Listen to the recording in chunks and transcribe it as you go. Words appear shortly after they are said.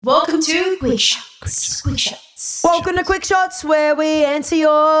Welcome to Quickshots. Quickshots. Welcome to Quickshots, where we answer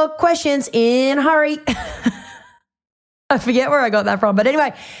your questions in a hurry. I forget where I got that from. But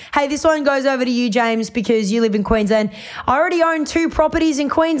anyway, hey, this one goes over to you, James, because you live in Queensland. I already own 2 properties in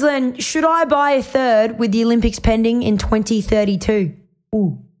Queensland. Should I buy a third with the Olympics pending in 2032?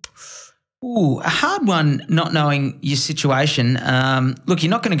 Ooh, a hard one, not knowing your situation. Look,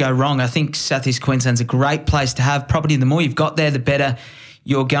 you're not going to go wrong. I think South East Queensland's a great place to have property. The more you've got there, the better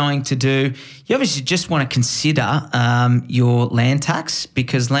you're going to do. You obviously just want to consider your land tax,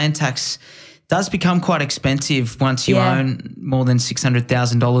 because land tax does become quite expensive once you own more than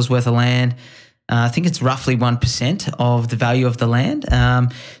 $600,000 worth of land. I think it's roughly 1% of the value of the land.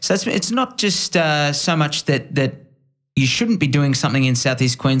 So it's not just so much that you shouldn't be doing something in South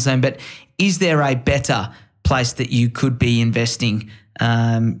East Queensland, but is there a better place that you could be investing?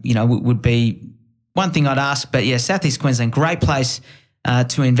 Would be one thing I'd ask. But yeah, South East Queensland, great place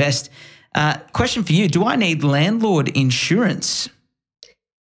to invest. Question for you: do I need landlord insurance?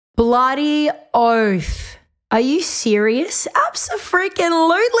 Bloody oath. Are you serious?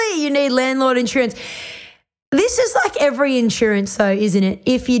 Abso-freaking-lutely you need landlord insurance. This is like every insurance though, isn't it?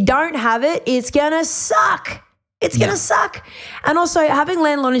 If you don't have it, it's going to suck. It's going to suck. And also having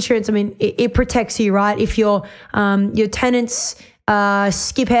landlord insurance, I mean, it protects you, right? If your tenants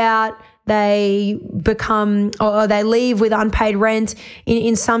skip out, they become or they leave with unpaid rent.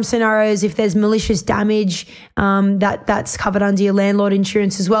 In some scenarios, if there's malicious damage, that's covered under your landlord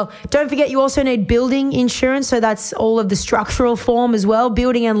insurance as well. Don't forget, you also need building insurance. So that's all of the structural form as well.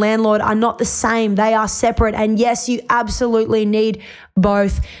 Building and landlord are not the same. They are separate. And yes, you absolutely need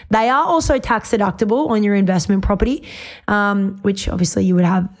both. They are also tax deductible on your investment property, which obviously you would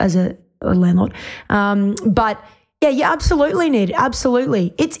have as a landlord. But yeah, you absolutely need it.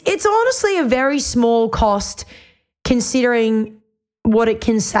 Absolutely. It's honestly a very small cost considering what it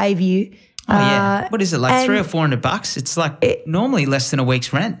can save you. Oh, yeah. What is it, like $300 or $400? It's like normally less than a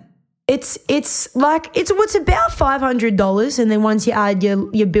week's rent. It's about $500, and then once you add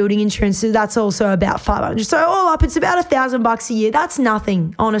your building insurance, that's also about $500. So all up, it's about $1,000 a year. That's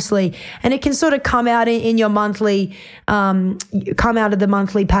nothing, honestly, and it can sort of come out in your monthly, come out of the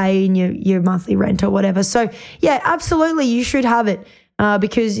monthly pay in your monthly rent or whatever. So yeah, absolutely, you should have it.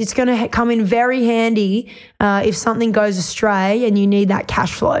 Because it's going to come in very handy if something goes astray and you need that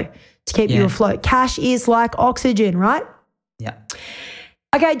cash flow to keep you afloat. Cash is like oxygen, right? Yeah.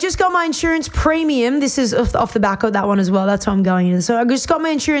 Okay, just got my insurance premium. This is off the back of that one as well. That's what I'm going into. So I just got my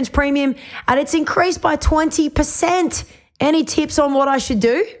insurance premium and it's increased by 20%. Any tips on what I should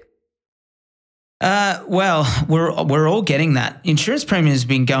do? Well, we're all getting that. Insurance premium has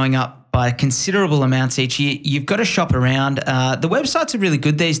been going up by considerable amounts each year. You've got to shop around. The websites are really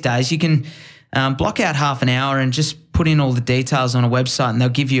good these days. You can block out half an hour and just put in all the details on a website, and they'll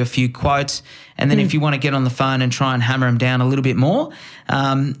give you a few quotes. And then if you want to get on the phone and try and hammer them down a little bit more,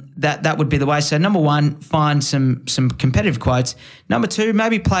 that would be the way. So number one, find some competitive quotes. Number two,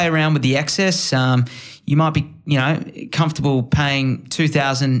 maybe play around with the excess. You might be, comfortable paying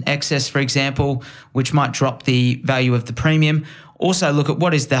 $2,000 excess, for example, which might drop the value of the premium. Also look at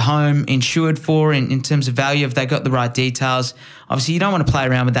what is the home insured for in terms of value, if they got the right details. Obviously, you don't want to play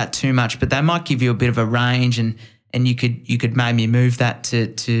around with that too much, but they might give you a bit of a range, and you could maybe move that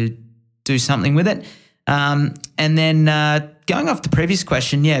to do something with it. And then going off the previous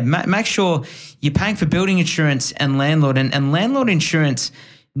question, make sure you're paying for building insurance and landlord. And landlord insurance,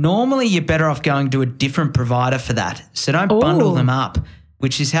 normally you're better off going to a different provider for that. So don't bundle them up,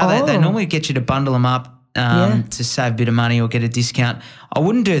 which is how they normally get you to bundle them up. To save a bit of money or get a discount. I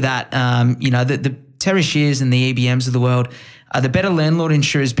wouldn't do that. The Terry Shears and the EBMs of the world are the better landlord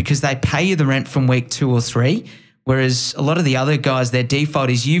insurers because they pay you the rent from week 2 or 3, whereas a lot of the other guys, their default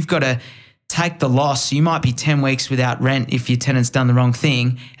is you've got to take the loss. You might be 10 weeks without rent if your tenant's done the wrong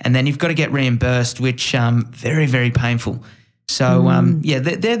thing, and then you've got to get reimbursed, which very, very painful. So,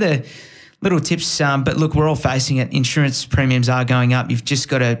 they're the little tips, but look, we're all facing it. Insurance premiums are going up. You've just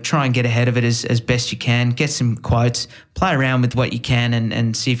got to try and get ahead of it as best you can. Get some quotes, play around with what you can,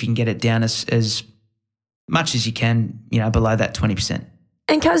 and see if you can get it down as much as you can, below that 20%.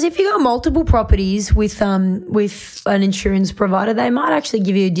 And because if you got multiple properties with an insurance provider, they might actually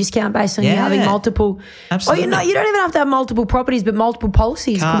give you a discount based on you having multiple. Absolutely. Or you don't even have to have multiple properties, but multiple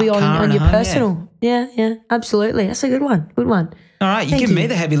policies could be on your personal. Yeah, absolutely. That's a good one. Good one. All right, you give me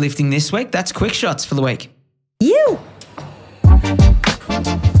the heavy lifting this week. That's Quickshots for the week. You.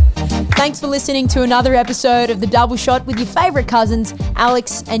 Thanks for listening to another episode of The Double Shot with your favourite cousins,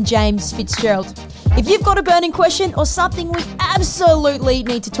 Alex and James Fitzgerald. If you've got a burning question or something we absolutely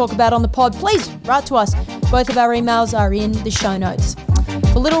need to talk about on the pod, please write to us. Both of our emails are in the show notes.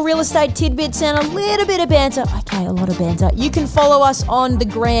 For little real estate tidbits and a little bit of banter, okay, a lot of banter, you can follow us on the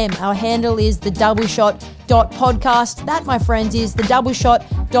gram. Our handle is thedoubleshot.podcast. That, my friends, is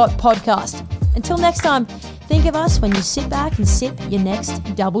thedoubleshot.podcast. Until next time, think of us when you sit back and sip your next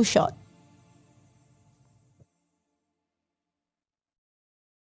double shot.